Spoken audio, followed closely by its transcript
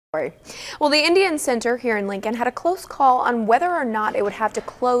Well, the Indian Center here in Lincoln had a close call on whether or not it would have to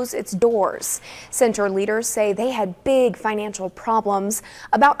close its doors. Center leaders say they had big financial problems,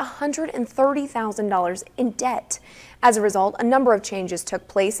 about $130,000 in debt. As a result, a number of changes took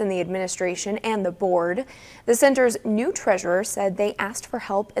place in the administration and the board. The center's new treasurer said they asked for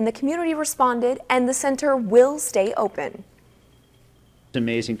help and the community responded, and the center will stay open. It's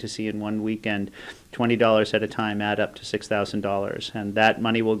amazing to see in one weekend $20 at a time add up to $6,000, and that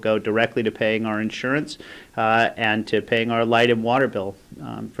money will go directly to paying our insurance and to paying our light and water bill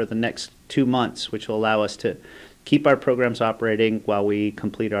for the next 2 months, which will allow us to keep our programs operating while we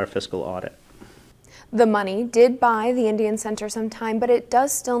complete our fiscal audit. The money did buy the Indian Center some time, but it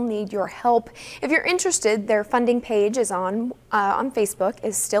does still need your help. If you're interested, their funding page is on Facebook,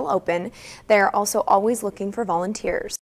 is still open. They're also always looking for volunteers.